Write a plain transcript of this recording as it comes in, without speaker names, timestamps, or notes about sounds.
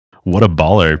what a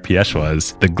baller Piëch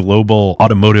was, the Global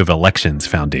Automotive Elections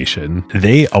Foundation,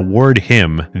 they award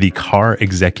him the Car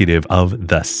Executive of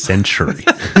the Century.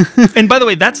 And by the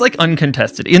way, that's like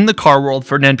uncontested. In the car world,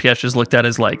 Ferdinand Piëch is looked at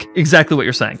as like exactly what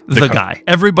you're saying. The guy.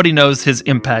 Everybody knows his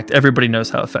impact. Everybody knows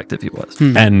how effective he was.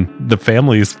 And the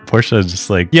family's Porsche is just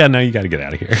like, yeah, no, you got to get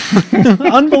out of here.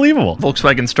 Unbelievable.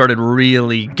 Volkswagen started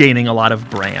really gaining a lot of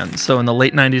brands. So in the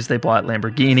late 90s, they bought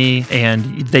Lamborghini and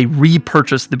they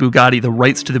repurchased the Bugatti, the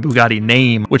rights to the Bugatti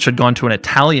name, which had gone to an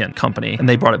Italian company, and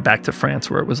they brought it back to France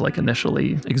where it was like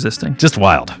initially existing. Just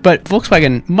wild. But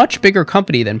Volkswagen, much bigger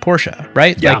company than Porsche,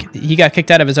 right? Yeah. Like he got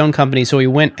kicked out of his own company, so he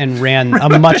went and ran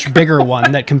a much bigger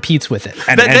one that competes with it.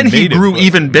 Then he grew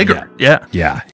even bigger. Yeah. Yeah.